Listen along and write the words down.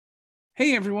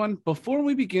Hey everyone, before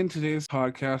we begin today's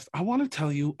podcast, I want to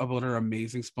tell you about our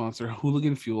amazing sponsor,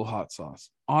 Hooligan Fuel Hot Sauce.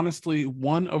 Honestly,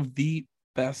 one of the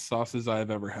best sauces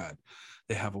I've ever had.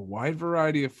 They have a wide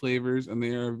variety of flavors and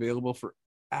they are available for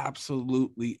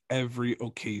absolutely every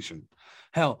occasion.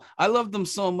 Hell, I love them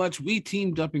so much, we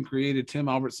teamed up and created Tim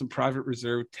Albertson Private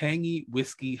Reserve Tangy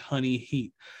Whiskey Honey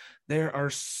Heat. There are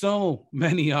so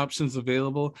many options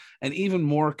available and even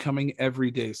more coming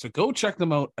every day. So go check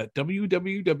them out at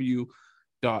www.hooligan,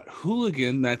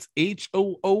 that's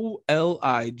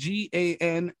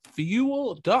HOOLIGAN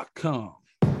fuel.com.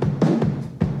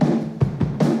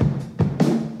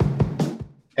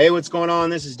 Hey, what's going on?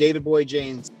 This is David Boy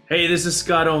James. Hey, this is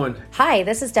Scott Owen. Hi,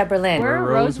 this is Deborah Lynn.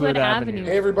 We're Rosewood Avenue.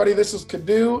 Hey everybody, this is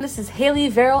Cadu. This is Haley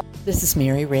Verrill. This is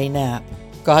Mary Ray Knapp,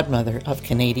 godmother of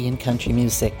Canadian country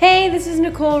music. Hey, this is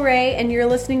Nicole Rayy, and you're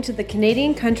listening to the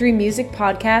Canadian Country Music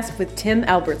Podcast with Tim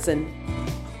Albertson.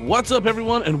 What's up,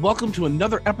 everyone, and welcome to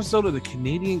another episode of the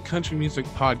Canadian Country Music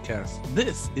Podcast.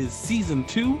 This is Season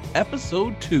 2,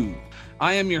 Episode 2.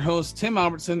 I am your host, Tim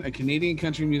Albertson, a Canadian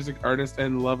country music artist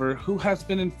and lover who has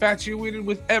been infatuated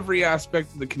with every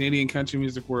aspect of the Canadian country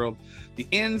music world. The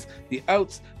ins, the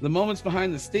outs, the moments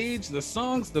behind the stage, the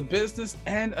songs, the business,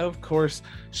 and of course,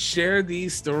 share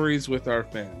these stories with our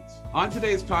fans. On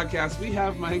today's podcast, we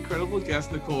have my incredible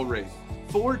guest, Nicole Rayy.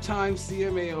 Four-time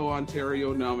CMAO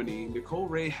Ontario nominee, Nicole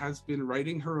Rayy has been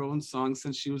writing her own songs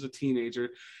since she was a teenager,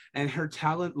 and her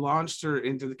talent launched her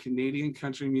into the Canadian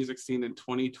country music scene in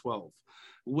 2012.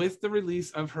 With the release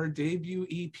of her debut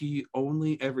EP,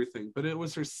 Only Everything. But it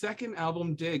was her second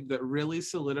album, Dig, that really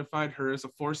solidified her as a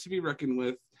force to be reckoned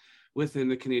with within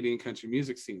the Canadian country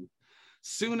music scene.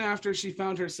 Soon after, she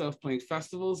found herself playing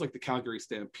festivals like the Calgary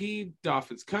Stampede,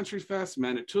 Dauphin's Country Fest,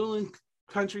 Manitoulin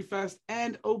Country Fest,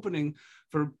 and opening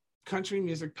for country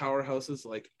music powerhouses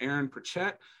like Aaron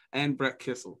Pritchett and Brett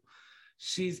Kissel.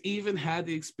 She's even had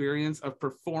the experience of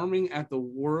performing at the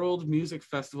World Music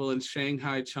Festival in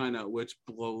Shanghai, China, which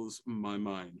blows my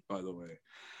mind, by the way.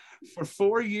 For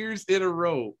 4 years in a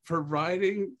row,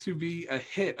 providing to be a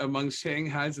hit among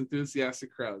Shanghai's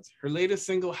enthusiastic crowds. Her latest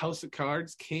single, House of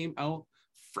Cards, came out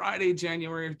Friday,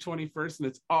 January 21st, and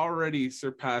it's already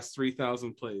surpassed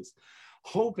 3,000 plays.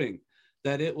 Hoping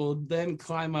that it will then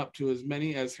climb up to as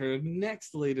many as her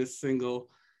next latest single,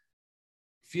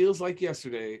 Feels Like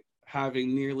Yesterday,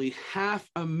 having nearly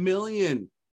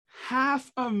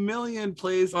 500,000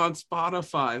 plays on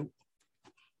Spotify.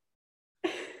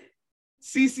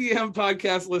 CCM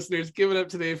podcast listeners, give it up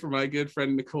today for my good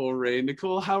friend Nicole Rayy.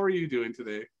 Nicole, how are you doing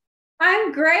today?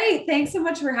 I'm great. Thanks so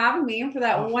much for having me and for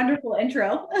that wonderful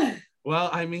intro. Well,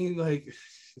 I mean, like,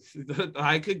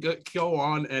 I could go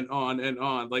on and on and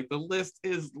on. Like, the list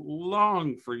is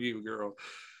long for you, girl.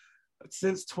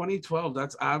 Since 2012,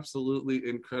 that's absolutely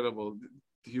incredible.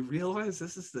 Do you realize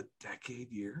this is the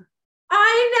decade year?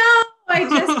 I know. I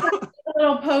just put a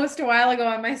little post a while ago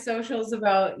on my socials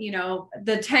about, the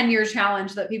 10-year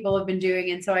challenge that people have been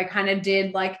doing. And so I kind of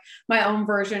did like my own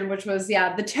version, which was, the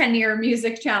 10-year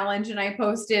music challenge. And I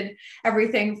posted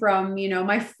everything from,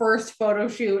 my first photo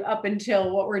shoot up until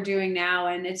what we're doing now.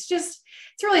 And it's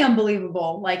really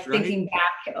unbelievable, like thinking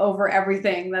back over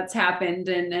everything that's happened.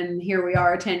 And here we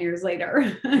are 10 years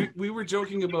later. we were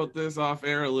joking about this off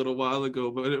air a little while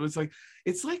ago, but it was like,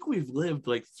 it's like we've lived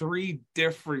like 3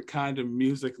 different kind of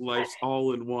music lives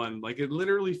all in one. Like, it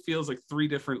literally feels like 3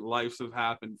 different lives have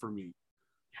happened for me.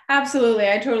 Absolutely.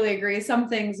 I totally agree. Some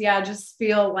things, just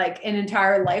feel like an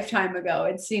entire lifetime ago.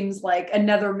 It seems like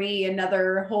another me,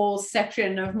 another whole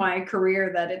section of my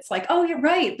career that it's like, oh, you're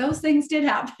right. Those things did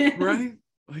happen. Right?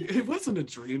 Like, it wasn't a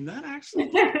dream. That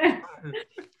actually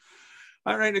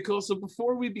All right, Nicole. So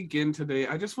before we begin today,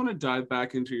 I just want to dive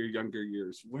back into your younger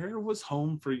years. Where was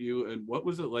home for you and what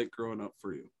was it like growing up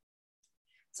for you?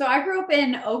 So I grew up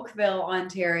in Oakville,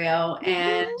 Ontario,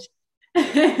 and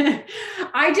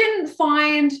I didn't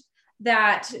find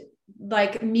that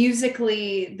like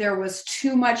musically there was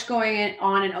too much going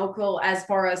on in Oakville as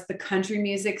far as the country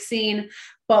music scene,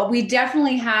 but we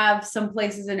definitely have some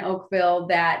places in Oakville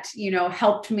that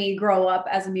helped me grow up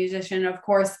as a musician. Of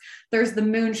course, there's the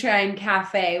Moonshine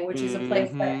Cafe, which is a place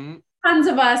that tons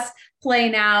of us play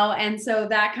now. And so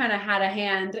that kind of had a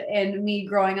hand in me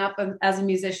growing up as a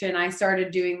musician. I started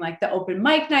doing like the open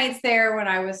mic nights there when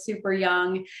I was super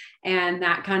young. And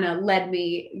that kind of led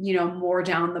me, more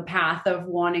down the path of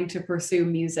wanting to pursue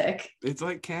music. It's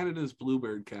like Canada's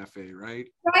Bluebird Cafe, right?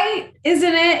 Right.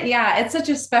 Isn't it? Yeah. It's such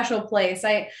a special place.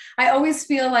 I always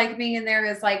feel like being in there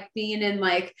is like being in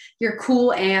like your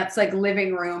cool aunt's like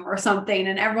living room or something.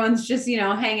 And everyone's just,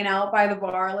 hanging out by the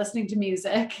bar, listening to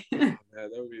music. Yeah,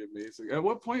 that would be amazing. At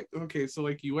what point, okay, so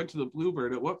like you went to the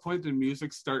Bluebird, at what point did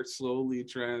music start slowly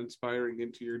transpiring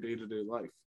into your day-to-day life?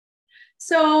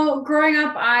 So growing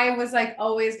up, I was like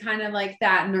always kind of like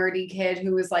that nerdy kid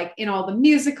who was like in all the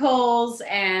musicals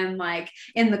and like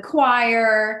in the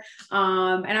choir.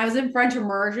 And I was in French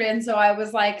immersion. So I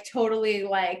was like totally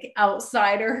like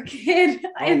outsider kid.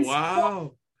 Oh,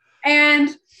 wow. And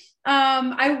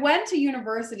I went to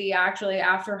university actually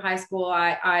after high school.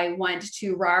 I went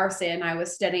to Ryerson. I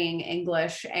was studying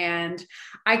English, and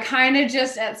I kind of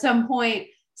just at some point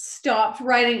stopped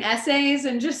writing essays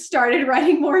and just started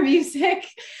writing more music.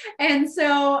 And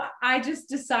so I just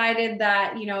decided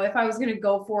that, you know, if I was going to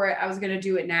go for it, I was going to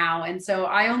do it now. And so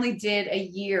I only did a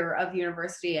year of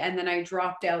university, and then I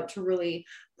dropped out to really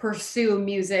pursue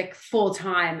music full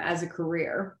time as a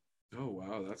career. Oh,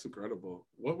 wow, that's incredible.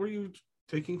 What were you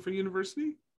taking for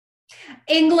university?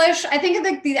 English. I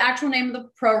think the actual name of the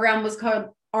program was called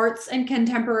Arts and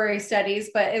Contemporary Studies,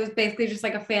 but it was basically just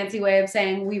like a fancy way of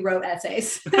saying we wrote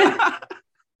essays.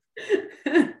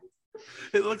 It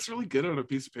looks really good on a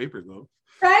piece of paper, though.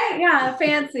 Right? Yeah,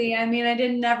 fancy. I mean, I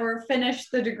didn't never finish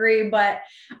the degree, but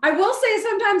I will say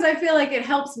sometimes I feel like it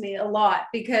helps me a lot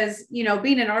because, you know,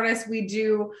 being an artist, we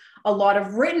do a lot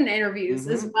of written interviews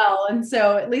as well. And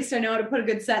so at least I know how to put a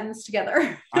good sentence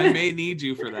together. I may need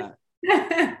you for that.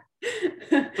 I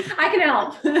can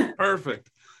help. Perfect.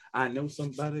 I know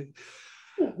somebody.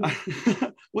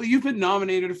 Well, you've been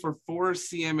nominated for 4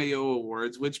 CMAO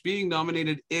awards, which being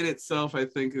nominated in itself, I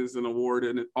think, is an award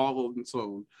in all of its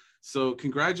own. So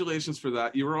congratulations for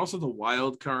that. You were also the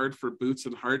wild card for Boots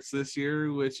and Hearts this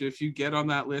year, which if you get on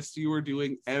that list, you were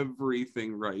doing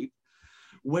everything right.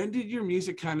 When did your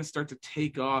music kind of start to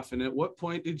take off? And at what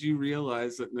point did you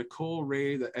realize that Nicole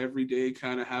Rayy, the everyday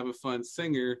kind of have a fun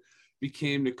singer,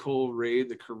 became Nicole Rayy,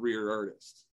 the career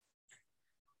artist?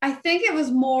 I think it was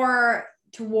more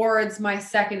towards my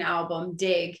second album,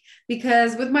 Dig,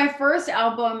 because with my first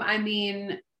album, I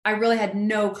mean, I really had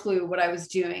no clue what I was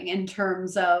doing in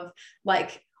terms of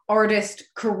like artist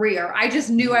career. I just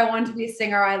knew I wanted to be a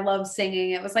singer. I love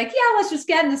singing. It was like, yeah, let's just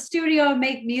get in the studio and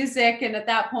make music. And at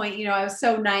that point, you know, I was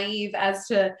so naive as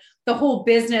to the whole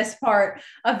business part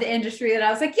of the industry that I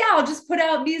was like, yeah, I'll just put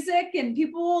out music and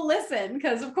people will listen.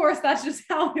 Cause of course that's just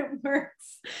how it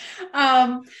works.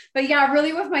 But yeah,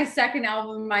 really with my second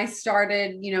album, I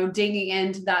started, you know, digging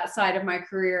into that side of my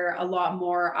career a lot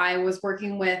more. I was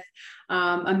working with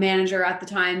a manager at the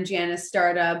time, Janice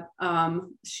Startup.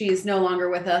 She's no longer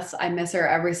with us. I miss her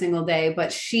every single day,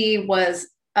 but she was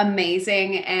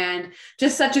amazing and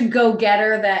just such a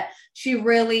go-getter that she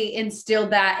really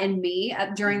instilled that in me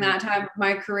during that time of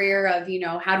my career of, you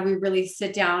know, how do we really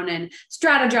sit down and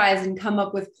strategize and come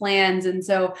up with plans. And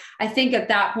so I think at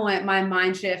that point, my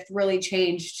mind shift really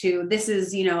changed to this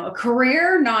is, you know, a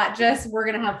career, not just we're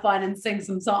going to have fun and sing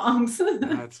some songs.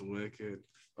 That's wicked.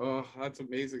 Oh, that's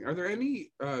amazing. Are there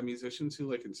any musicians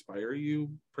who like inspire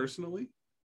you personally?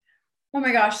 Oh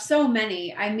my gosh, so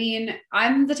many. I mean,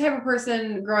 I'm the type of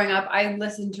person growing up, I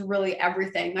listened to really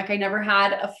everything. Like I never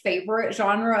had a favorite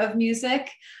genre of music.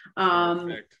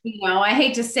 You know, I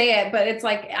hate to say it, but it's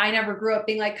like, I never grew up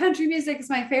being like country music is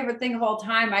my favorite thing of all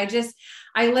time. I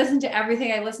listened to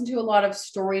everything. I listened to a lot of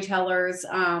storytellers.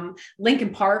 Linkin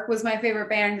Park was my favorite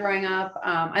band growing up.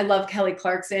 I love Kelly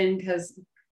Clarkson because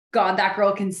God, that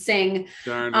girl can sing.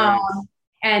 Darn right.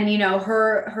 And, you know,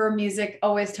 her music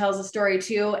always tells a story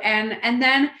too. And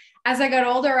then as I got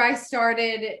older, I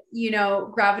started, you know,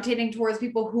 gravitating towards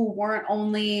people who weren't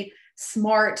only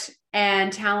smart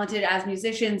and talented as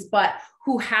musicians, but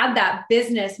who had that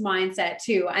business mindset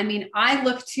too. I mean, I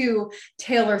look to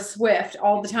Taylor Swift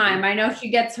all the time. I know she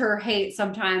gets her hate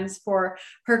sometimes for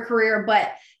her career,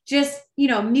 but just, you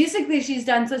know, musically, she's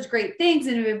done such great things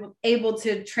and been able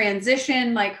to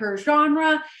transition like her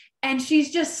genre. And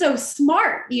she's just so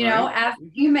smart, you know, as a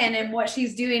human and what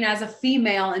she's doing as a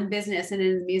female in business and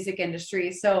in the music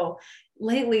industry. So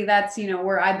lately that's, you know,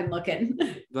 where I've been looking.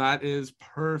 That is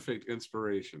perfect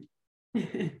inspiration.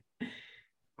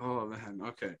 Oh, man.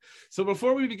 Okay. So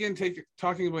before we begin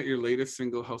talking about your latest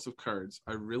single, House of Cards,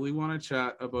 I really want to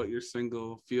chat about your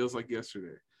single, Feels Like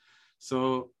Yesterday.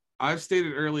 So I've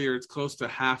stated earlier, it's close to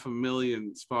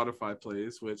 500,000 Spotify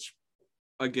plays, which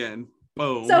again,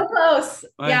 boom. So close.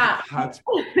 Yeah.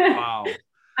 Wow.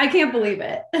 I can't believe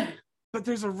it. But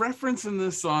there's a reference in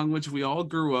this song, which we all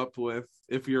grew up with.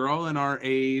 If you're all in our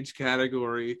age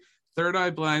category, Third Eye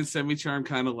Blind, Semi-Charmed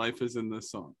Kind of Life is in this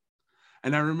song.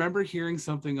 And I remember hearing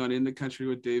something on In the Country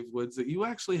with Dave Woods that you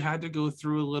actually had to go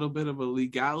through a little bit of a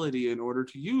legality in order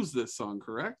to use this song,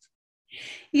 correct?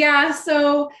 Yeah.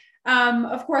 So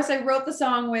Of course, I wrote the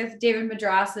song with David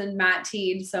Madras and Matt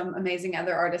Teed, some amazing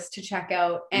other artists to check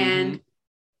out. And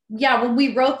yeah, when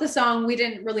we wrote the song, we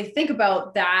didn't really think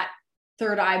about that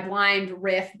Third Eye Blind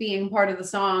riff being part of the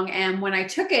song. And when I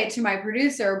took it to my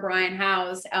producer, Brian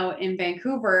Howes, out in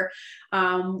Vancouver,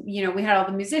 we had all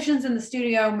the musicians in the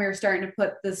studio and we were starting to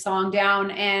put the song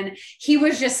down, and he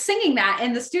was just singing that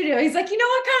in the studio. He's like, you know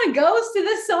what kind of goes to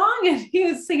this song? And he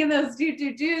was singing those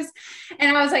do-do-do's.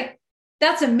 And I was like,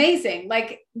 that's amazing.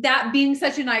 Like, that being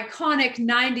such an iconic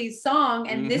 90s song,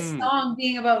 and this song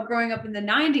being about growing up in the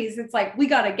 90s, it's like, we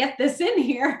got to get this in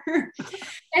here.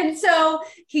 And so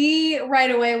he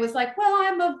right away was like, well,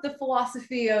 I'm of the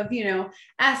philosophy of,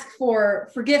 ask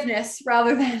for forgiveness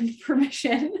rather than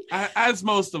permission. As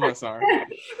most of us are.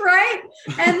 Right.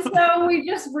 And so we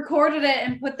just recorded it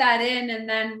and put that in. And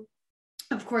then,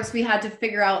 of course, we had to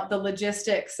figure out the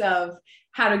logistics of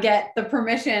how to get the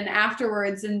permission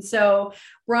afterwards. And so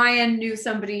Brian knew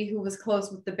somebody who was close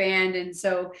with the band. And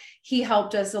so he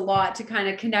helped us a lot to kind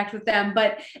of connect with them,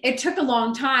 but it took a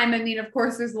long time. I mean, of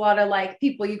course, there's a lot of like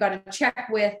people you got to check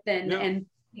with and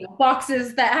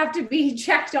boxes that have to be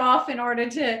checked off in order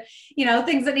to,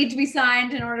 things that need to be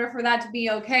signed in order for that to be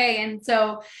okay. And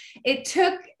so it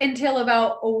took until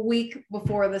about a week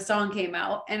before the song came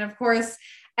out. And of course,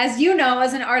 as you know,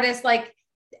 as an artist, like,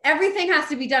 everything has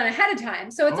to be done ahead of time.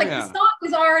 So it's the song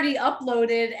is already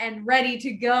uploaded and ready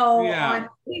to go on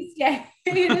release day.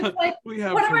 It's like, we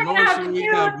have what promotion, we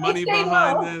have money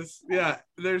behind this. Yeah,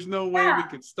 there's no way we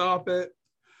could stop it.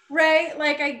 Right.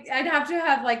 Like I'd have to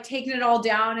have like taken it all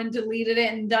down and deleted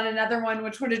it and done another one,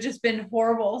 which would have just been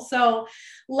horrible. So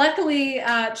luckily,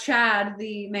 Chad,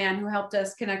 the man who helped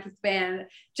us connect with the band,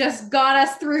 just got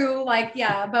us through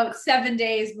about 7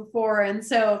 days before. And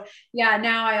so,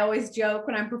 now I always joke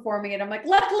when I'm performing it, I'm like,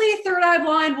 luckily Third Eye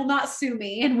Blind will not sue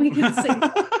me and we can sing.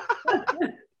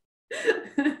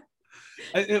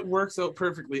 It works out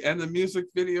perfectly, and the music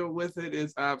video with it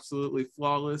is absolutely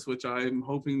flawless, which I'm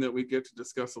hoping that we get to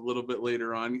discuss a little bit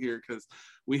later on here, because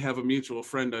we have a mutual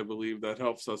friend, I believe, that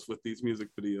helps us with these music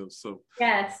videos. So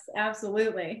yes,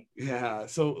 absolutely. Yeah.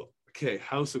 So okay,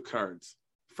 House of Cards.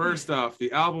 First off,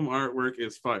 the album artwork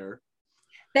is fire.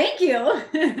 Thank you.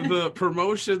 The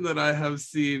promotion that I have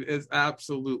seen is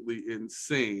absolutely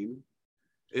insane.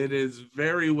 It is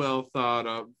very well thought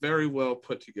up, very well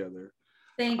put together.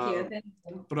 Thank you. Thank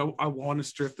you. But I want to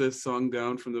strip this song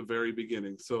down from the very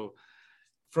beginning. So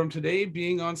from today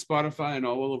being on Spotify and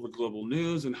all over global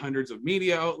news and hundreds of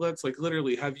media outlets, like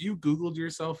literally, have you Googled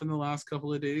yourself in the last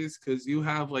couple of days? Because you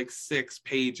have like 6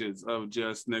 pages of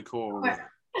just Nicole.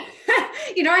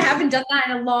 I haven't done that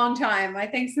in a long time. I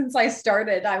think since I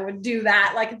started, I would do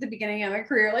that like at the beginning of my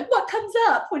career. Like, what comes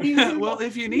up when you well,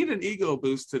 if you need an ego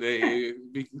boost today,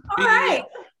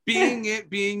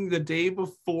 being the day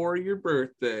before your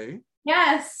birthday.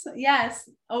 Yes.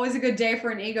 Always a good day for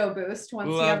an ego boost.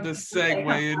 Love to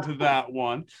segue into that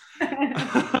one.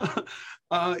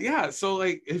 So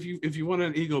like if you want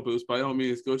an ego boost, by all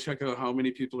means, go check out how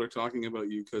many people are talking about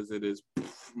you, because it is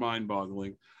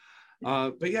mind-boggling.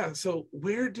 So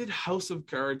where did House of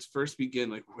Cards first begin?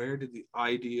 Like, where did the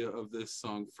idea of this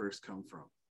song first come from?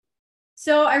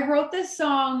 So I wrote this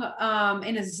song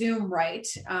in a Zoom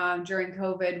during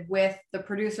COVID with the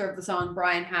producer of the song,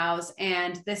 Brian Howes,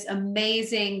 and this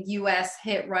amazing US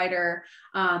hit writer,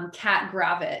 Kat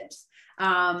Gravitt.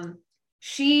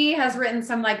 She has written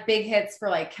some like big hits for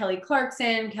like Kelly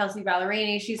Clarkson, Kelsey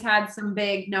Ballerini. She's had some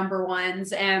big number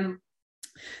ones. And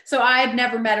so I had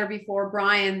never met her before.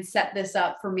 Brian set this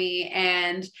up for me.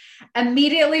 And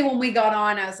immediately when we got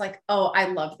on, I was like, oh, I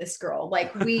love this girl.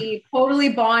 Like, we totally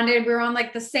bonded. We were on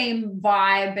like the same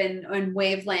vibe and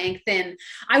wavelength. And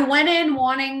I went in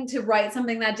wanting to write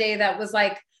something that day that was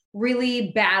like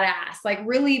really badass, like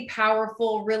really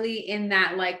powerful, really in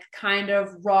that like kind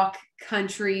of rock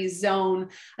country zone,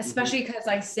 especially because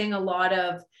I sing a lot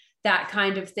of that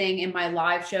kind of thing in my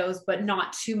live shows, but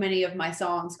not too many of my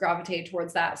songs gravitate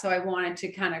towards that. So I wanted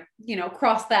to kind of,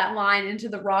 cross that line into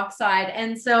the rock side.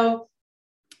 And so,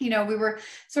 we were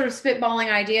sort of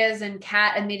spitballing ideas, and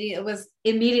Kat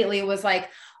immediately was like,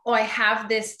 oh, I have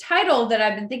this title that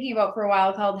I've been thinking about for a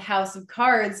while called House of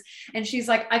Cards. And she's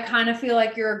like, I kind of feel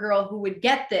like you're a girl who would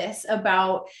get this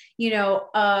about,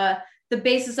 the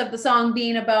basis of the song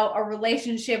being about a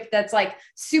relationship that's like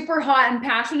super hot and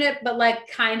passionate, but like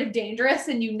kind of dangerous.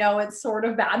 And it's sort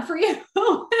of bad for you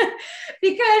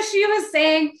because she was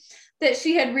saying that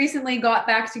she had recently got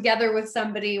back together with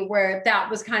somebody where that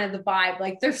was kind of the vibe.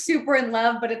 Like, they're super in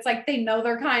love, but it's like they know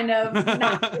they're kind of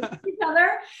not with each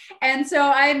other. And so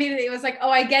I immediately was like, oh,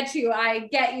 I get you.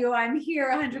 I'm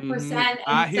here 100%.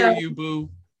 I hear you, boo.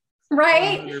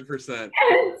 Right. 100%.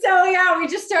 And so yeah, we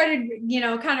just started,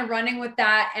 kind of running with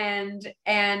that, and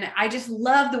I just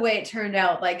love the way it turned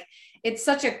out. Like, it's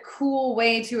such a cool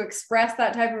way to express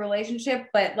that type of relationship.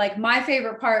 But like, my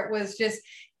favorite part was just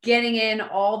getting in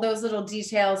all those little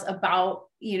details about,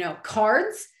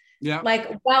 cards. Yeah.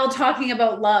 Like, while talking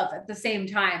about love at the same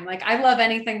time. Like, I love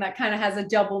anything that kind of has a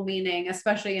double meaning,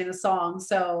 especially in a song.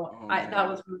 So that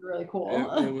was really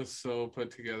cool. It was so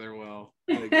put together well.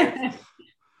 Like,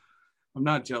 I'm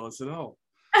not jealous at all.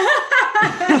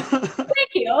 Thank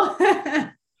you.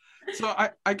 So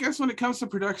I guess when it comes to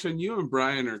production, you and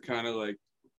Brian are kind of like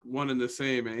one and the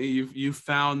same. Eh? You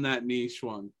found that niche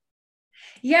one.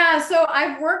 Yeah, so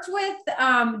I've worked with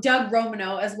Doug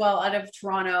Romano as well out of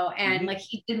Toronto, and like,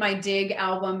 he did my Dig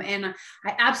album, and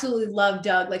I absolutely love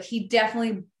Doug. Like, he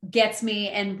definitely gets me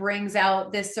and brings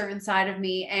out this certain side of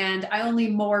me. And I only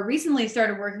more recently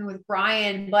started working with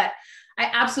Brian, but I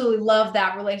absolutely love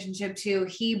that relationship too.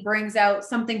 He brings out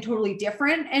something totally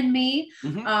different in me.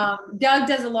 Doug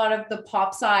does a lot of the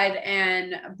pop side,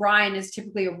 and Brian is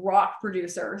typically a rock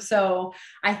producer. So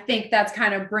I think that's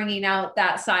kind of bringing out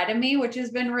that side of me, which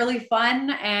has been really fun.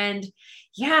 And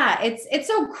yeah, it's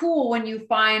so cool when you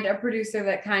find a producer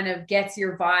that kind of gets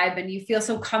your vibe, and you feel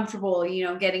so comfortable,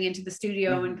 getting into the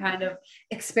studio and kind of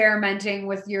experimenting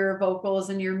with your vocals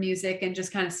and your music, and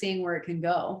just kind of seeing where it can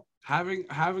go. Having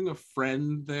a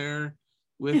friend there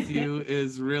with you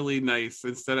is really nice,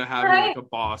 instead of having like a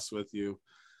boss with you.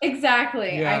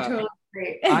 Exactly. Yeah. I totally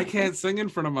agree. I can't sing in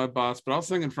front of my boss, but I'll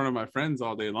sing in front of my friends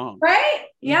all day long. Right?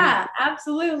 Yeah,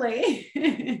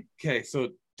 absolutely. Okay, so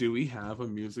do we have a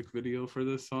music video for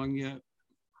this song yet?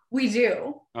 We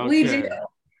do. Okay. We do.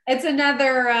 It's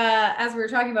another, as we were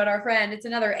talking about our friend, it's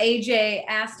another AJ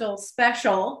Astle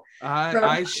special.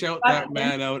 I shout that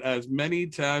man out as many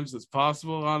times as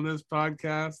possible on this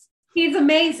podcast. He's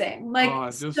amazing. Like,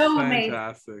 just so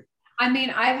fantastic. Amazing. I mean,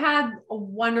 I've had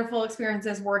wonderful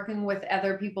experiences working with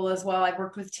other people as well. I've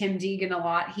worked with Tim Deegan a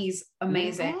lot. He's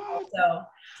amazing. Also,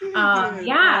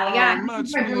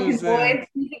 Much music. Boys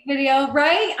music video,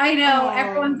 right? I know.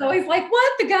 Everyone's always like,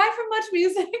 "What? The guy from Much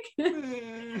Music?"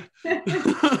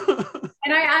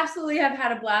 And I absolutely have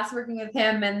had a blast working with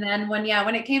him. And then when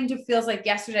it came to Feels Like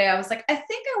Yesterday, I was like, I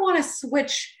think I want to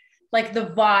switch like the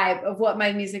vibe of what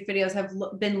my music videos have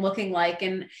been looking like.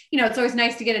 And, it's always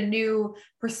nice to get a new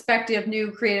perspective,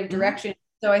 new creative direction.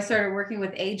 So I started working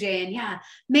with AJ, and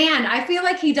man, I feel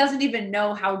like he doesn't even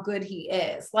know how good he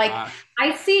is. Like,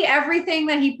 I see everything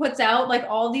that he puts out, like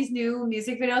all these new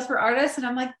music videos for artists, and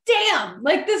I'm like, damn,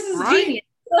 like, this is genius.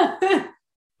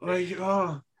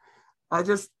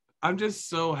 I'm just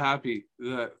so happy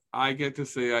that I get to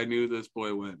say I knew this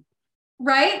boy when.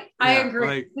 Right? Yeah, I agree.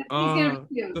 Like, he's gonna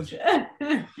be huge.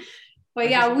 But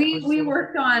yeah, we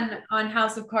worked on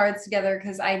House of Cards together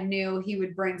because I knew he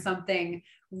would bring something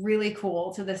really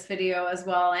cool to this video as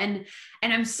well. And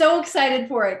I'm so excited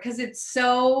for it because it's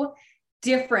so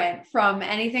different from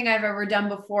anything I've ever done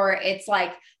before. It's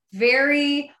like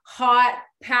very hot,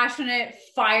 passionate,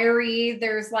 fiery.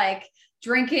 There's like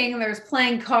drinking, there's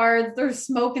playing cards, there's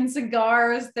smoking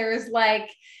cigars, there's like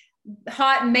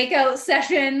hot makeout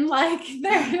session. Like,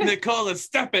 Nicole is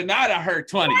stepping out of her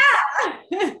 20s.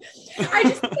 Yeah. I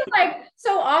just feel like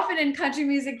so often in country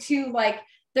music too, like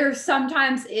there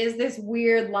sometimes is this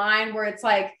weird line where it's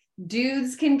like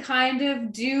dudes can kind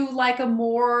of do like a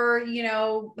more,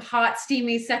 hot,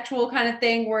 steamy, sexual kind of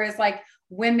thing, whereas like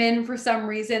women, for some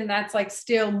reason, that's like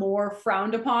still more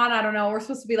frowned upon. I don't know. We're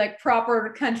supposed to be like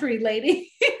proper country ladies,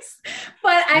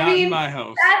 but I mean, my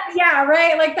house.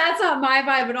 Right. Like, that's not my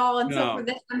vibe at all. And so for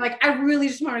this, I'm like, I really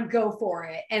just want to go for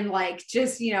it and like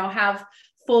just have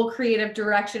full creative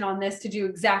direction on this to do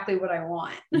exactly what I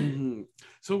want. Mm-hmm.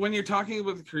 So when you're talking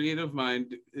about the creative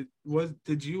mind,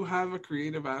 did you have a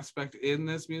creative aspect in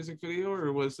this music video,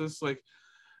 or was this like,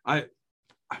 I've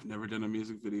never done a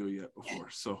music video yet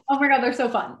before, so. Oh my God, they're so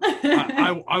fun.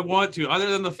 I want to, other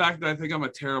than the fact that I think I'm a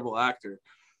terrible actor.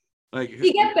 Like,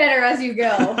 you get better as you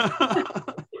go.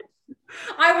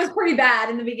 I was pretty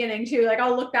bad in the beginning too. Like,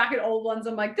 I'll look back at old ones,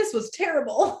 I'm like, this was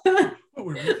terrible. What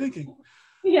were we thinking?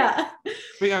 Yeah.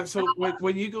 But yeah, so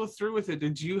when you go through with it,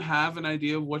 did you have an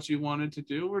idea of what you wanted to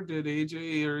do, or did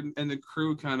AJ and the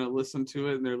crew kind of listen to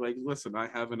it and they're like, listen, I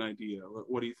have an idea.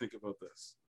 What do you think about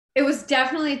this? It was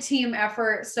definitely a team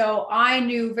effort. So I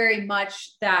knew very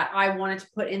much that I wanted to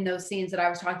put in those scenes that I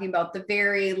was talking about, the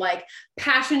very like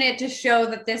passionate, to show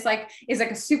that this like is like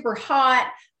a super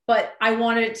hot, but I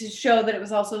wanted it to show that it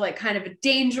was also like kind of a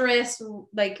dangerous,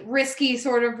 like risky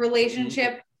sort of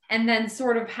relationship. Mm-hmm. And then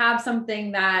sort of have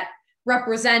something that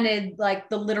represented like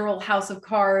the literal House of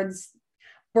Cards,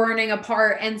 burning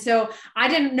apart. And so I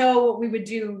didn't know what we would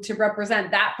do to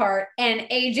represent that part. And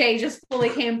AJ just fully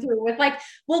came through with like,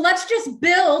 well, let's just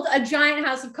build a giant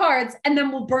house of cards and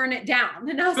then we'll burn it down.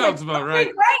 And I was Sounds like, about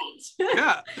right. Great.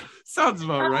 Yeah, sounds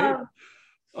about right.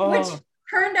 Which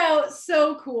turned out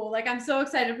so cool. Like, I'm so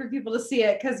excited for people to see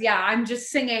it because, yeah, I'm just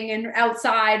singing and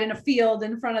outside in a field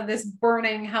in front of this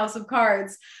burning house of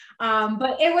cards.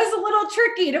 But it was a little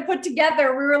tricky to put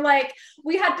together.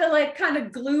 We had to like kind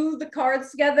of glue the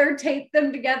cards together, tape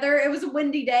them together. It was a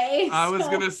windy day. I was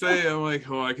gonna say, I'm like,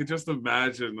 oh, I could just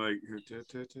imagine like.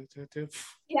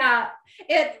 Yeah,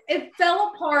 it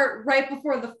fell apart right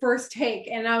before the first take,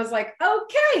 and I was like,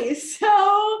 okay,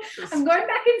 so I'm going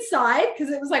back inside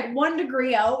because it was like 1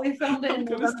 degree out. We filmed it in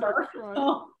November. So, I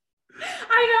know.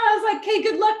 I was like, okay,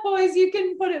 good luck, boys. You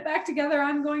can put it back together.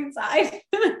 I'm going inside.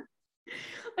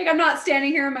 Like, I'm not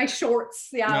standing here in my shorts.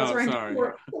 Yeah, no, I was wearing sorry.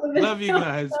 Love you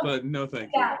guys, but no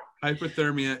thank you.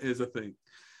 Hypothermia is a thing.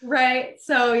 Right.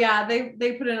 So yeah,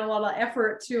 they put in a lot of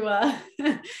effort to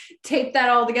tape that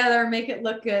all together and make it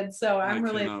look good. So I'm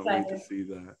really excited to see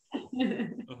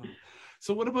that.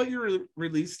 So what about your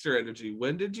release strategy?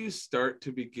 When did you start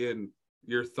to begin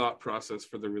your thought process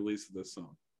for the release of this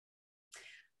song?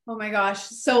 Oh my gosh,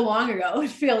 so long ago. It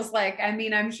feels like, I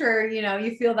mean, I'm sure,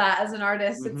 you feel that as an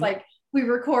artist. It's like we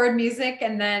record music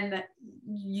and then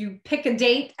you pick a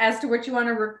date as to what you want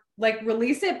to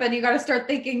release it, but you got to start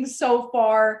thinking so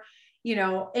far, in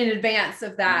advance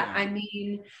of that. Yeah. I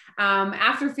mean,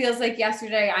 after Feels Like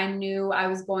Yesterday, I knew I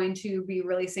was going to be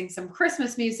releasing some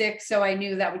Christmas music. So I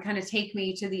knew that would kind of take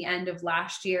me to the end of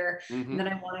last year. And then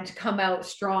I wanted to come out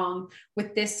strong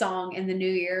with this song in the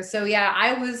new year. So yeah,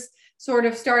 I was sort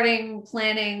of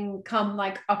planning come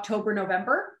like October,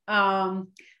 November.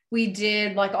 We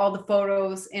did like all the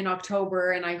photos in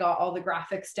October and I got all the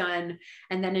graphics done.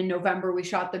 And then in November, we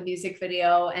shot the music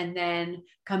video. And then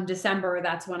come December,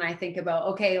 that's when I think about,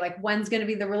 okay, like when's going to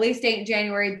be the release date in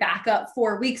January, back up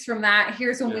 4 weeks from that.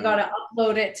 Here's when we got to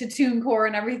upload it to TuneCore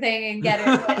and everything and get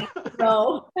it ready to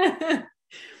go.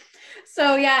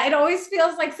 So yeah, it always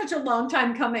feels like such a long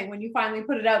time coming when you finally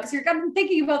put it out because you're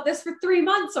thinking about this for 3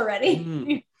 months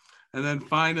already. And then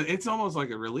finally, it's almost like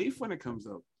a relief when it comes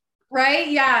out. Right?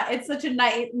 Yeah. It's such a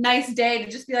nice day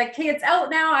to just be like, okay, it's out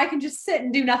now. I can just sit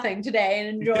and do nothing today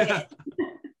and enjoy it.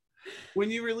 When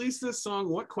you released this song,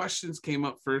 what questions came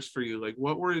up first for you? Like,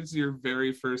 what was your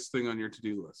very first thing on your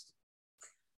to-do list?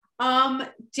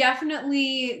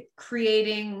 Definitely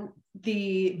creating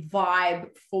the vibe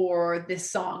for this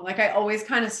song. Like I always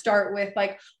kind of start with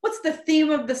like, what's the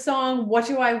theme of the song? What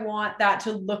do I want that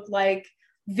to look like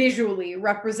visually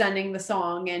representing the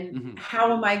song? And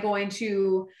how am I going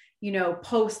to,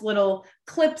 post little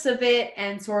clips of it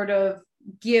and sort of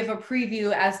give a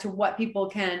preview as to what people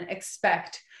can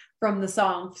expect from the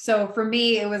song. So for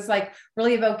me, it was like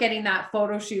really about getting that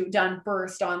photo shoot done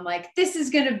first on like, this is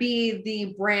going to be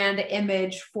the brand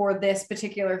image for this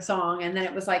particular song. And then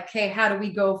it was like, okay, how do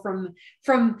we go from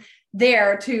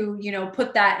there to,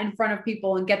 put that in front of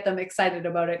people and get them excited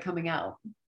about it coming out.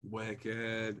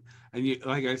 Wicked. And you,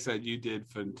 like I said, you did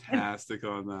fantastic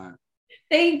on that.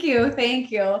 Thank you.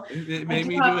 It made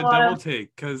me do a double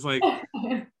take because, like,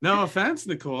 no offense,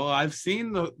 Nicole, I've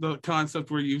seen the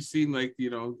concept where you've seen like,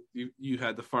 you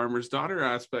had the farmer's daughter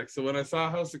aspect. So when I saw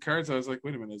House of Cards, I was like,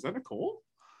 wait a minute, is that Nicole?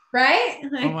 Right?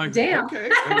 I'm like, damn. Okay.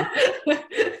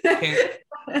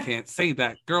 Can't say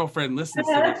that. Girlfriend listens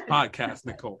to this podcast,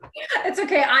 Nicole. It's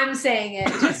okay. I'm saying it.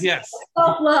 Just yes.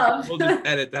 Self-love. We'll just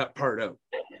edit that part out.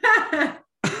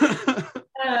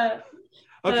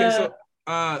 Okay, so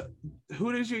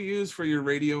who did you use for your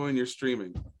radio and your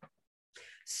streaming?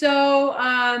 So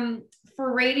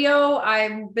for radio,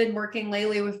 I've been working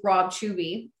lately with Rob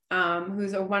Chubby,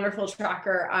 who's a wonderful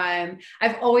tracker.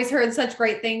 I've always heard such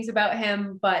great things about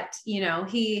him, but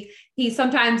he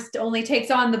sometimes only takes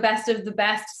on the best of the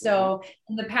best. So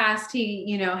in the past,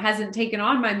 he hasn't taken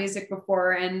on my music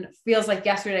before, and Feels Like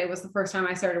Yesterday was the first time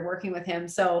I started working with him.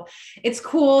 So it's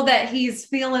cool that he's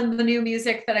feeling the new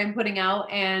music that I'm putting out,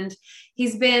 and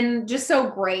he's been just so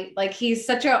great. Like he's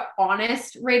such an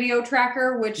honest radio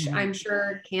tracker, which I'm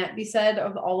sure can't be said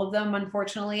of all of them,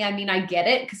 unfortunately. I mean, I get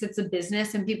it because it's a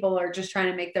business and people are just trying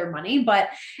to make their money, but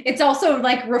it's also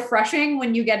like refreshing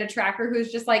when you get a tracker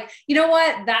who's just like, you know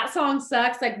what, that song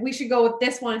sucks. Like we should go with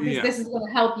this one because this is going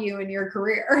to help you in your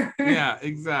career. Yeah,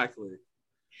 exactly.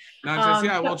 Not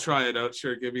just, we'll try it out.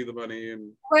 Sure, give me the money.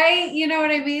 And right. You know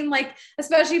what I mean? Like,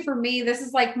 especially for me, this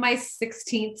is like my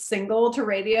 16th single to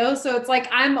radio. So it's like,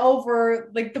 I'm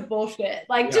over like the bullshit.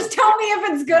 Like, just tell me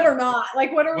if it's good or not.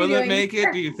 Like, what are we doing? Will it make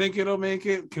it? Do you think it'll make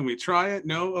it? Can we try it?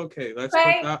 No? Okay, let's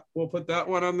put that. We'll put that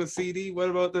one on the CD. What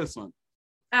about this one?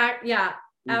 Yeah,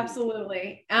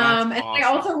 absolutely. That's And I awesome.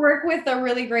 also work with a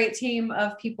really great team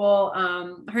of people.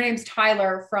 Her name's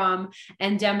Tyler from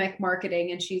Endemic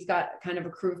Marketing, and she's got kind of a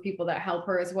crew of people that help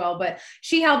her as well. But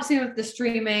she helps me with the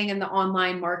streaming and the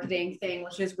online marketing thing,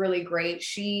 which is really great.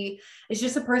 She is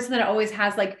just a person that always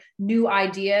has like new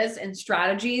ideas and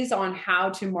strategies on how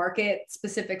to market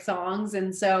specific songs.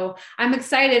 And so I'm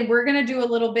excited. We're going to do a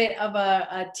little bit of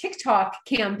a TikTok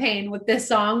campaign with this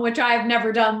song, which I've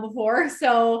never done before.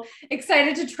 So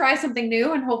excited to try something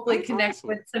new and hopefully That's connect awesome.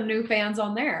 with some new fans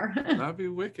on there. That'd be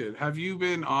wicked. Have you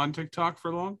been on TikTok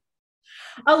for long?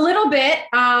 A little bit.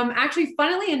 Actually,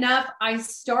 funnily enough, I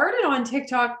started on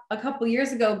TikTok a couple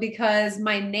years ago because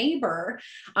my neighbor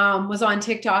was on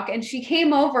TikTok, and she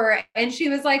came over and she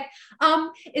was like,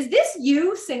 is this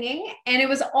you singing? And it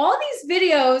was all these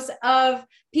videos of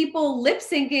people lip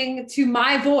syncing to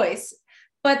my voice,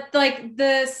 but like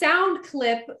the sound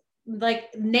clip, like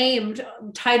named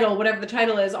title, whatever the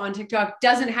title is on TikTok,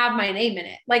 doesn't have my name in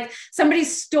it. Like somebody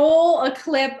stole a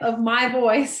clip of my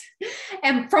voice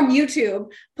and from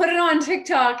YouTube, put it on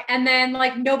TikTok, and then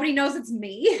like nobody knows it's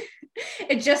me.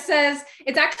 It just says,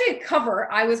 it's actually a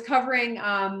cover. I was covering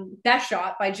Best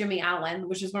Shot by Jimmy Allen,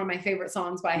 which is one of my favorite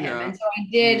songs by him. Yeah. And so I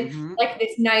did like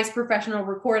this nice professional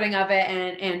recording of it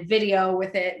and video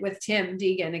with it with Tim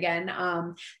Deegan again,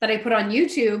 that I put on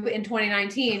YouTube in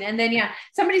 2019. And then, yeah,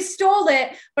 somebody stole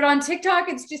it, but on TikTok,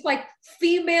 it's just like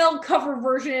female cover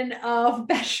version of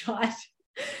Best Shot.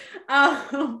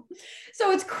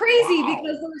 So it's crazy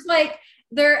because there's like,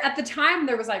 there at the time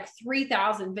there was like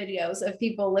 3,000 videos of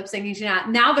people lip syncing to that.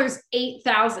 Now there's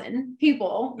 8,000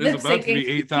 people lip syncing. There's about to be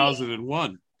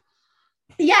 8,001.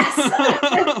 Yes.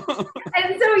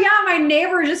 And so yeah, my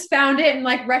neighbor just found it and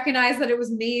like recognized that it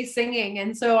was me singing.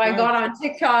 And so I got on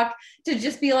TikTok to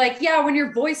just be like, yeah, when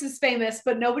your voice is famous,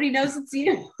 but nobody knows it's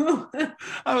you.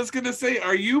 I was gonna say,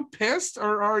 are you pissed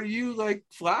or are you like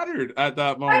flattered at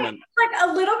that moment? Like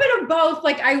a little bit of both.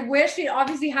 Like I wish it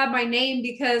obviously had my name,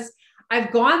 because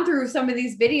I've gone through some of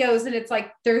these videos and it's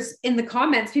like, there's in the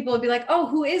comments, people would be like, oh,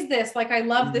 who is this? Like, I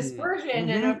love this version.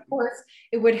 And of course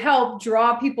it would help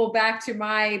draw people back to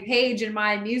my page and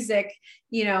my music,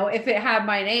 you know, if it had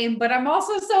my name. But I'm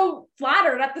also so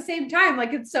flattered at the same time.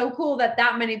 Like, it's so cool that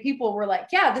many people were like,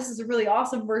 yeah, this is a really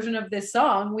awesome version of this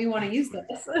song. We want to use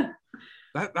this.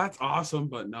 That's awesome,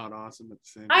 but not awesome at the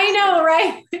same time. I know,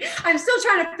 right? I'm still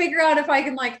trying to figure out if I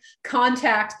can like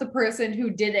contact the person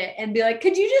who did it and be like,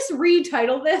 could you just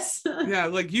retitle this? Yeah,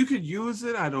 like you could use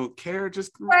it. I don't care.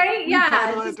 Just right?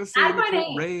 Yeah. Just to say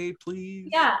Nicole, Rayy, please.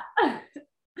 Yeah.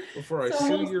 Before I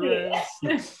sue your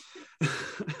ass.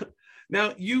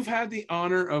 Now, you've had the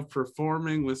honor of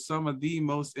performing with some of the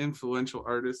most influential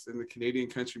artists in the Canadian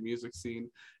country music scene,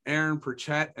 Aaron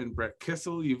Pritchett and Brett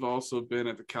Kissel. You've also been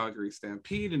at the Calgary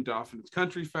Stampede and Dauphin's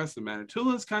Country Fest and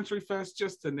Manitoulins Country Fest,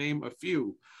 just to name a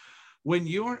few. When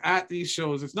you're at these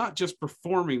shows, it's not just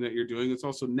performing that you're doing, it's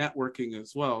also networking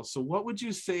as well. So what would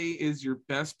you say is your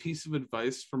best piece of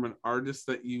advice from an artist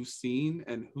that you've seen,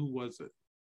 and who was it?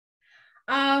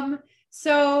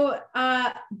 So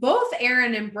both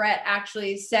Aaron and Brett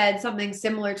actually said something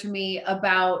similar to me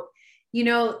about, you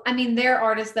know, I mean, they're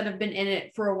artists that have been in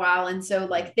it for a while. And so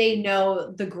like, they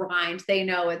know the grind. They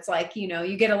know it's like, you know,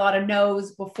 you get a lot of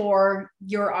no's before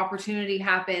your opportunity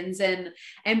happens. And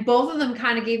both of them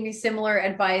kind of gave me similar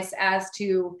advice as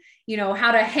to, you know,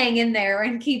 how to hang in there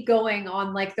and keep going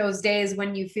on like those days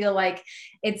when you feel like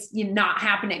it's not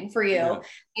happening for you. Yeah.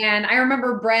 And I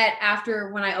remember Brett,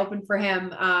 after when I opened for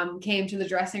him, came to the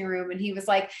dressing room and he was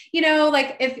like, you know,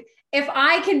 like if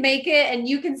I can make it and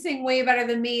you can sing way better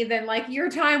than me, then like your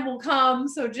time will come.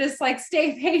 So just like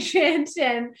stay patient.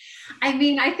 And I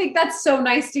mean, I think that's so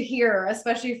nice to hear,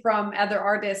 especially from other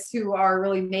artists who are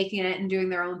really making it and doing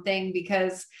their own thing,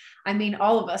 because I mean,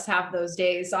 all of us have those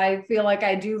days. I feel like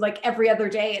I do like every other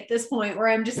day at this point where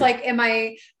I'm just like, am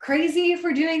I crazy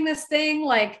for doing this thing?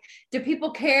 Like, do people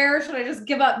care? Should I just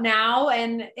give up now?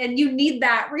 And you need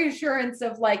that reassurance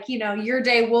of like, you know, your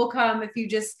day will come if you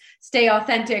just stay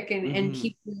authentic and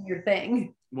keep doing your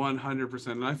thing. 100%.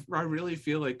 And I really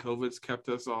feel like COVID's kept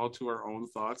us all to our own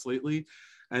thoughts lately.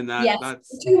 And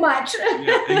that's too much.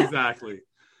 Yeah, exactly.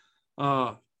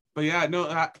 But yeah,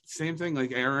 no, same thing.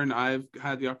 Like Aaron, I've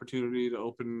had the opportunity to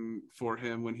open for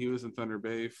him when he was in Thunder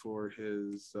Bay for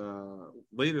his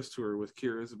latest tour with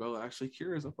Kira Isabella. Actually,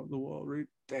 Kira's up on the wall right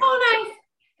there. Oh, nice.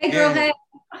 Hey, girl,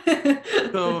 hey.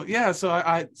 So yeah, so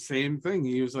I same thing.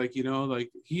 He was like, you know,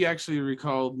 like he actually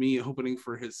recalled me opening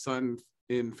for his son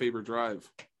in Faber Drive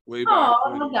way back. Oh,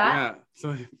 I love that. Yeah,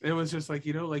 so it was just like,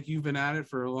 you know, like you've been at it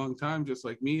for a long time, just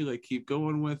like me. Like keep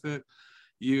going with it.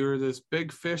 you're this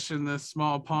big fish in this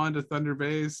small pond of Thunder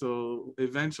Bay, so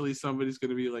eventually somebody's going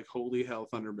to be like, holy hell,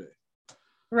 Thunder Bay.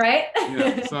 Right?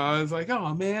 Yeah. So I was like,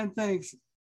 oh man, thanks.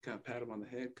 Kind of pat him on the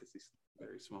head because he's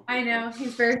very small. I know,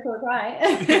 he's very short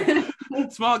guy.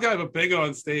 Small guy, but big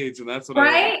on stage, and that's what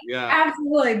right? I like. Yeah.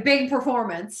 Absolutely. Big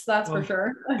performance, that's for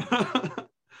sure.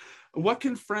 What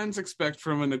can friends expect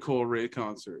from a Nicole Rayy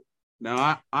concert?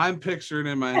 Now, I'm picturing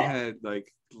in my head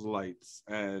like lights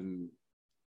and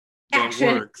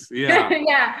action. Works. Yeah.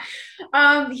 Yeah.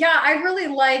 I really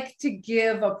like to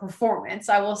give a performance.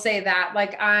 I will say that.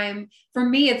 Like, for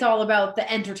me, it's all about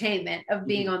the entertainment of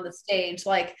being on the stage.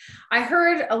 Like, I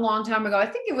heard a long time ago, I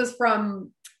think it was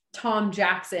from Tom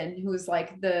Jackson, who's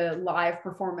like the live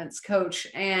performance coach.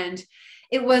 And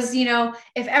it was,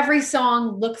 if every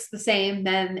song looks the same,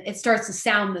 then it starts to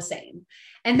sound the same.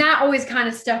 And that always kind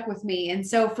of stuck with me. And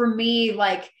so for me,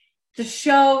 like, the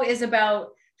show is about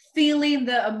feeling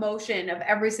the emotion of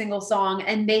every single song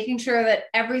and making sure that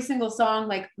every single song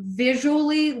like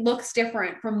visually looks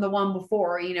different from the one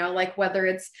before, like whether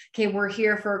it's, okay, we're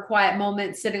here for a quiet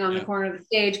moment sitting on the corner of the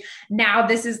stage. Now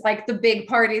this is like the big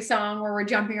party song where we're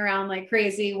jumping around like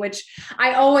crazy, which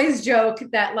I always joke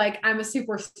that like I'm a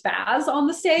super spaz on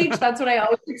the stage. That's what I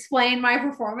always explain my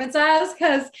performance as,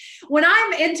 because when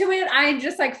I'm into it, I'm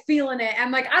just like feeling it.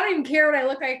 I'm like, I don't even care what I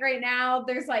look like right now.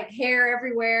 There's like hair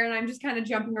everywhere and I'm just kind of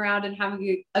jumping around and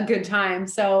having a good time.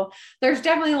 So there's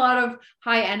definitely a lot of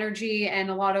high energy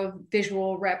and a lot of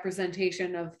visual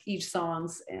representation of each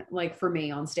song's, like for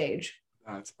me on stage.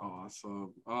 That's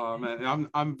awesome. Oh man,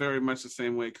 I'm very much the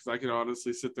same way, because I could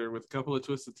honestly sit there with a couple of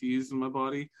twisted teas in my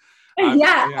body.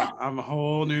 I'm a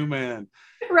whole new man.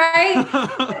 Right?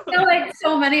 I feel like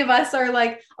so many of us are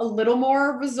like a little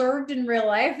more reserved in real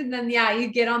life, and then you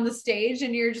get on the stage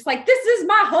and you're just like, this is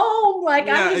my home. Like,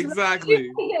 I'm just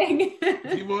exactly.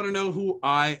 If you want to know who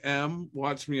I am,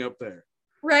 watch me up there.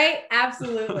 Right?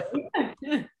 Absolutely.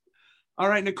 All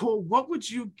right, Nicole, what would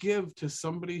you give to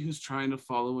somebody who's trying to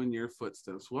follow in your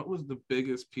footsteps? What would the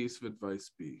biggest piece of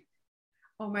advice be?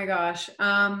 Oh my gosh.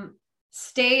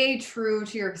 Stay true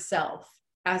to yourself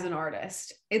as an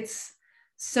artist. It's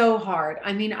so hard.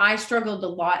 I mean, I struggled a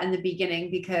lot in the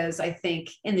beginning, because I think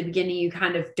in the beginning, you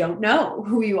kind of don't know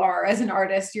who you are as an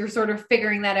artist. You're sort of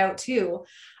figuring that out too.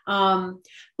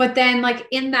 But then like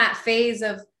in that phase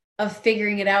of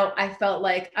figuring it out, I felt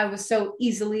like I was so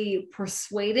easily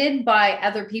persuaded by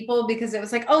other people, because it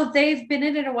was like, oh, they've been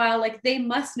in it a while. Like, they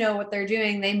must know what they're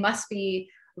doing. They must be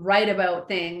right about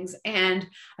things. And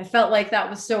I felt like that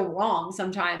was so wrong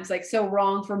sometimes, like so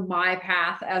wrong for my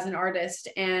path as an artist.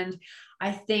 And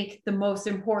I think the most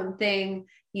important thing,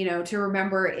 to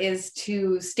remember is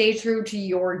to stay true to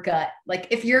your gut. Like,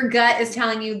 if your gut is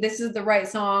telling you this is the right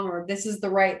song or this is the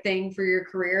right thing for your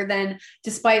career, then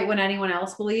despite what anyone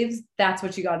else believes, that's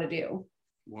what you got to do.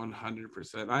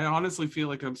 100%. I honestly feel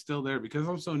like I'm still there, because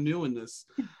I'm so new in this.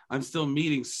 I'm still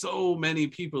meeting so many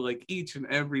people like each and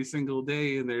every single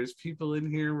day. And there's people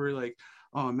in here where like,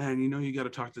 oh man, you got to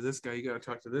talk to this guy. You got to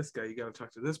talk to this guy. You got to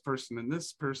talk to this person and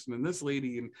this person and this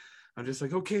lady. And I'm just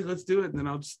like, okay, let's do it. And then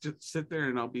I'll just sit there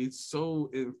and I'll be so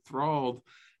enthralled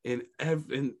in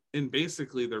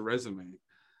basically their resume.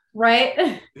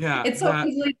 Right? Yeah. It's so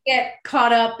easy to get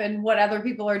caught up in what other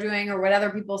people are doing or what other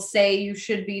people say you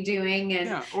should be doing.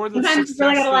 And or the success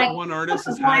that one artist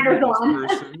has had with this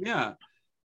person. Yeah.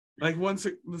 Like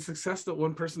the success that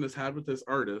one person has had with this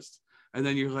artist. And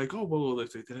then you're like, oh, well,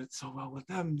 if they did it so well with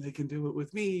them, they can do it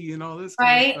with me and all this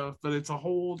kind of stuff. But it's a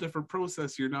whole different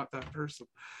process. You're not that person.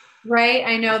 Right.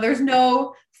 I know there's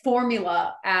no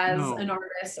formula as an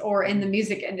artist or in the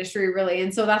music industry, really.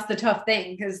 And so that's the tough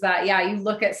thing, because you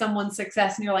look at someone's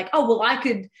success and you're like, oh, well, I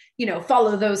could,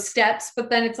 follow those steps. But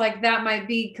then it's like, that might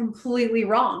be completely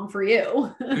wrong for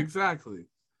you. Exactly.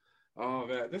 Oh,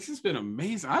 man, this has been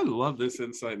amazing. I love this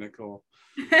insight, Nicole.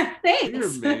 Thanks. You're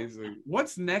amazing.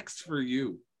 What's next for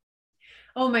you?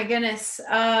 Oh my goodness.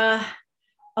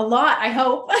 A lot, I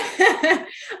hope.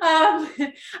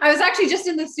 I was actually just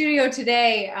in the studio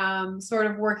today, sort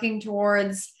of working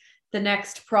towards the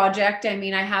next project. I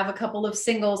mean, I have a couple of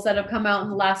singles that have come out in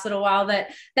the last little while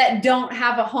that don't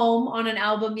have a home on an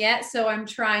album yet. So I'm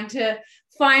trying to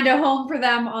find a home for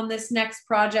them on this next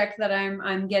project that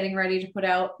I'm getting ready to put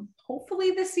out,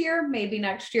 hopefully this year, maybe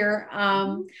next year.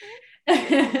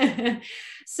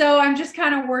 So I'm just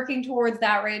kind of working towards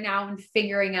that right now and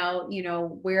figuring out,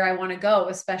 where I want to go,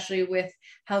 especially with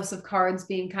House of Cards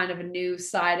being kind of a new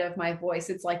side of my voice.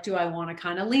 It's like, do I want to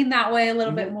kind of lean that way a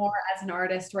little bit more as an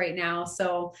artist right now?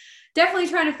 So definitely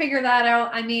trying to figure that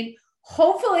out. I mean,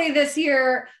 hopefully this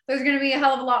year there's going to be a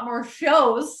hell of a lot more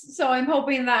shows. So I'm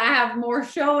hoping that I have more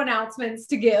show announcements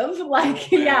to give.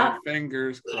 Like, yeah.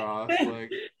 Fingers crossed.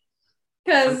 Like,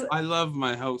 because I love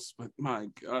my house, but my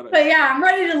God. But yeah, I'm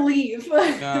ready to leave.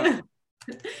 Yeah.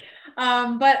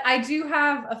 But I do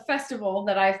have a festival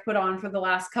that I've put on for the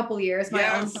last couple years,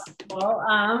 my own festival,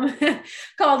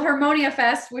 called Harmonia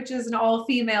Fest, which is an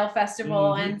all-female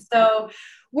festival. Mm-hmm. And so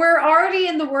we're already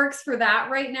in the works for that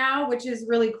right now, which is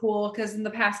really cool because in the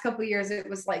past couple of years, it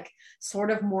was like sort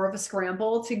of more of a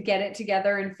scramble to get it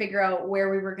together and figure out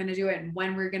where we were going to do it and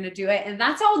when we are going to do it. And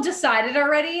that's all decided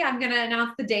already. I'm going to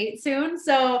announce the date soon.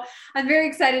 So I'm very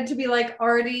excited to be like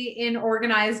already in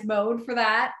organized mode for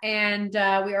that. And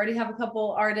we already have a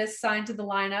couple artists signed to the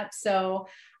lineup. So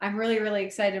I'm really, really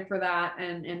excited for that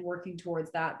and working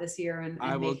towards that this year. And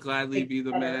I will gladly be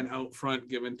the man out front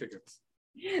giving tickets.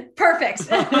 Perfect.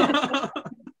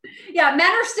 Yeah,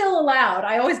 men are still allowed.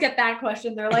 I always get that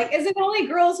question. They're like, is it only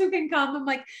girls who can come? I'm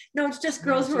like, no, it's just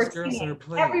girls who are singing.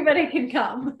 Everybody can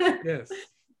come. Yes,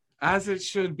 as it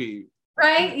should be.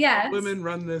 Right? Yes. Women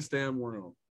run this damn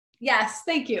world. Yes,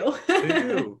 thank you. They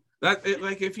do.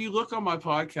 Like if you look on my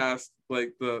podcast,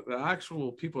 like the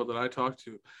actual people that I talk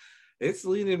to, it's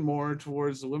leaning more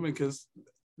towards the women because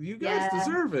you guys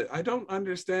deserve it. I don't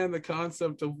understand the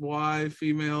concept of why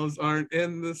females aren't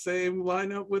in the same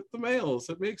lineup with the males.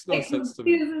 It makes no sense to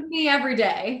me. It confuses me every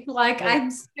day. Like I'm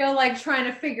still like trying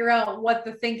to figure out what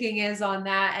the thinking is on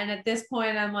that. And at this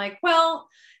point, I'm like, well,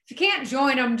 if you can't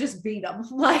join them, just beat them.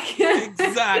 Like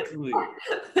exactly.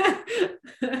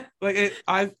 Like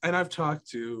I've talked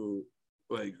to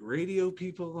like radio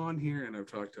people on here, and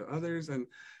I've talked to others, and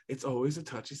it's always a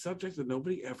touchy subject that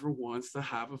nobody ever wants to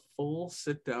have a full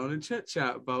sit down and chit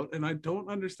chat about. And I don't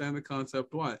understand the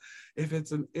concept why. If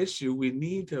it's an issue, we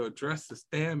need to address this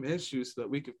damn issue so that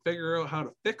we can figure out how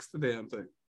to fix the damn thing.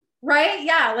 Right?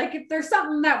 Yeah. Like if there's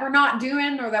something that we're not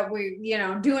doing or that we,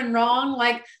 doing wrong,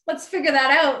 like let's figure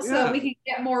that out so we can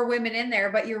get more women in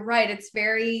there. But you're right. It's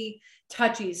very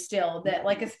touchy still that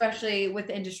like, especially with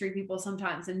industry people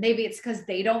sometimes, and maybe it's because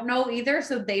they don't know either.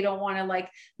 So they don't want to like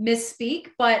misspeak,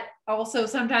 but also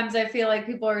sometimes I feel like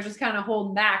people are just kind of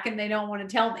holding back and they don't want to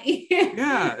tell me.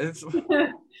 Yeah.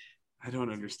 I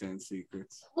don't understand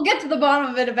secrets. We'll get to the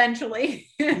bottom of it eventually.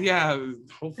 Yeah.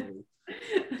 Hopefully.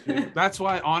 That's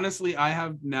why honestly I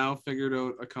have now figured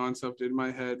out a concept in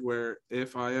my head where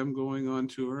if I am going on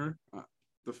tour,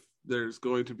 there's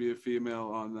going to be a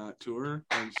female on that tour,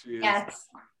 and she is,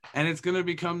 and it's going to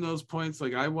become those points.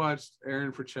 Like I watched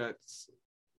Aaron Pritchett's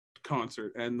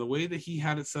concert, and the way that he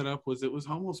had it set up was it was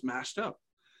almost mashed up.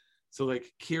 So like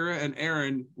Kira and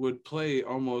Aaron would play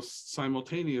almost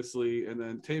simultaneously, and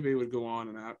then Tebe would go on,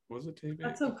 and was it Tebe?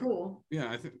 That's so cool.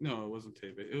 Yeah, I think no, it wasn't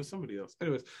Tebe. It was somebody else.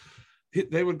 Anyways,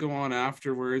 they would go on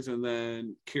afterwards, and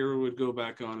then Kira would go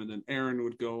back on, and then Aaron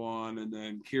would go on, and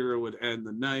then Kira would end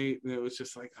the night. And it was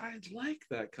just like, I like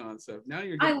that concept. Now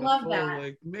you're getting a full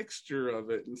like mixture of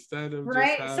it instead of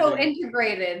right. Just so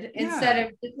integrated instead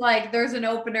of just like there's an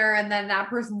opener and then that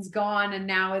person's gone, and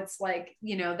now it's like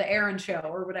the Aaron show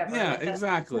or whatever. Yeah, like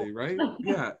exactly. Right.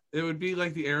 Yeah, it would be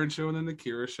like the Aaron show and then the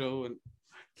Kira show, and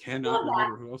I cannot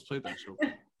remember who else played that show.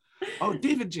 Oh,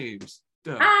 David James.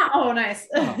 Duh. Oh, nice.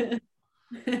 Oh.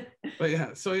 But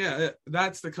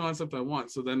that's the concept I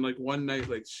want. So then like one night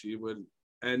like she would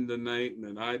end the night, and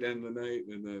then I'd end the night,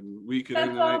 and then we could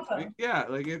end the night. Yeah,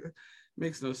 like it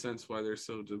makes no sense why there's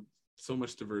so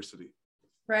much diversity.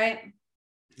 Right.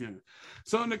 Yeah.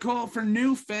 So Nicole, for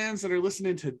new fans that are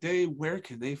listening today, where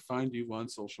can they find you on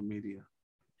social media?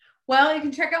 Well, you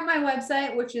can check out my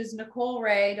website, which is Nicole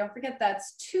Rayy. Don't forget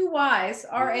that's 2 Y's,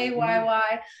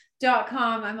 RAYY.com.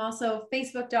 I'm also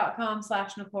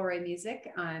Facebook.com/Nicole Rayy Music.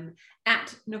 I'm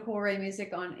at Nicole Rayy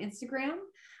Music on Instagram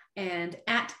and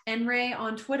at NRay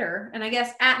on Twitter. And I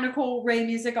guess at Nicole Rayy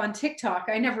Music on TikTok.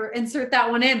 I never insert that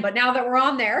one in, but now that we're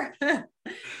on there.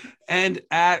 And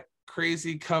at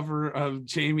crazy cover of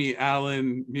Jamie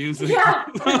Allen music. Yeah.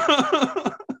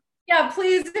 Yeah,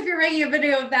 please, if you're making a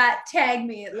video of that, tag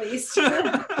me at least.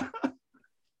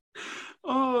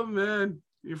 Oh, man.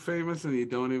 You're famous and you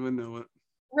don't even know it.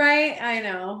 Right? I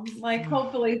know. Like,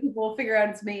 hopefully people will figure out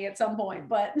it's me at some point,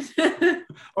 but...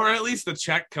 Or at least the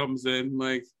check comes in,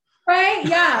 like... Right?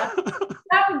 Yeah.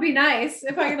 That would be nice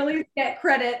if I could at least get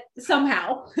credit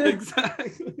somehow.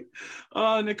 Exactly.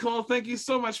 Nicole, thank you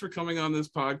so much for coming on this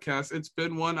podcast. It's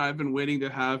been one I've been waiting to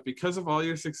have because of all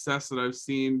your success that I've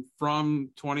seen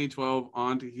from 2012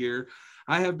 on to here.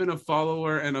 I have been a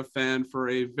follower and a fan for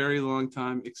a very long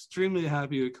time. Extremely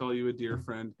happy to call you a dear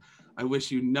friend. I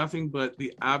wish you nothing but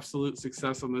the absolute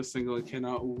success on this single and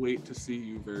cannot wait to see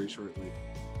you very shortly.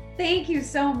 Thank you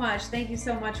so much. Thank you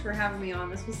so much for having me on.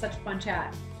 This was such a fun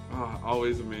chat. Oh,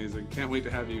 always amazing. Can't wait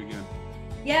to have you again.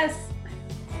 Yes.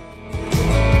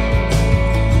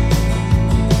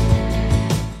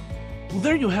 Well,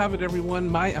 there you have it, everyone.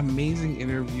 My amazing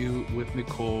interview with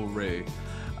Nicole Rayy.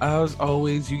 As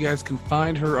always, you guys can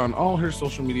find her on all her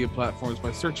social media platforms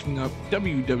by searching up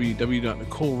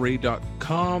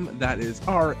www.nicolerayy.com. That is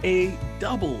Rayy.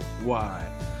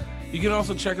 You can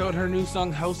also check out her new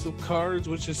song, House of Cards,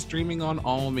 which is streaming on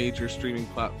all major streaming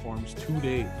platforms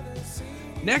today.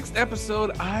 Next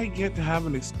episode, I get to have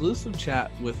an exclusive chat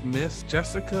with Miss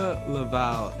Jessica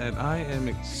Laval, and I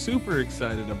am super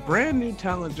excited. A brand new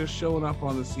talent just showing up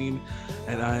on the scene,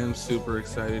 and I am super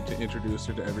excited to introduce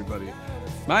her to everybody.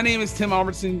 My name is Tim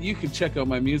Albertson. You can check out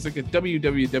my music at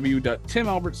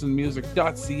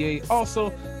www.timalbertsonmusic.ca.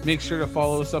 Also, make sure to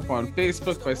follow us up on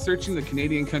Facebook by searching the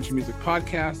Canadian Country Music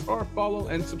Podcast, or follow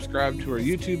and subscribe to our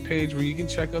YouTube page where you can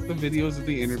check out the videos of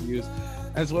the interviews,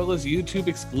 as well as YouTube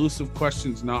exclusive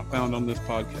questions not found on this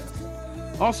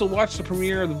podcast. Also, watch the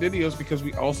premiere of the videos because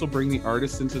we also bring the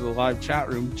artists into the live chat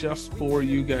room just for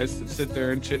you guys to sit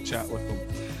there and chit chat with them.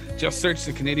 Just search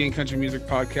the Canadian Country Music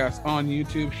Podcast on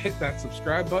YouTube, hit that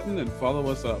subscribe button, and follow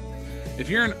us up. If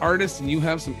you're an artist and you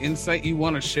have some insight you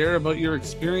want to share about your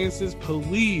experiences,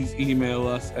 please email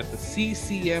us at the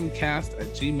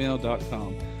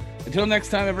ccmcast@gmail.com. Until next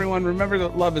time, everyone, remember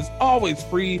that love is always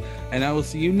free, and I will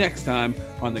see you next time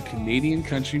on the Canadian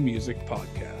Country Music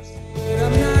Podcast.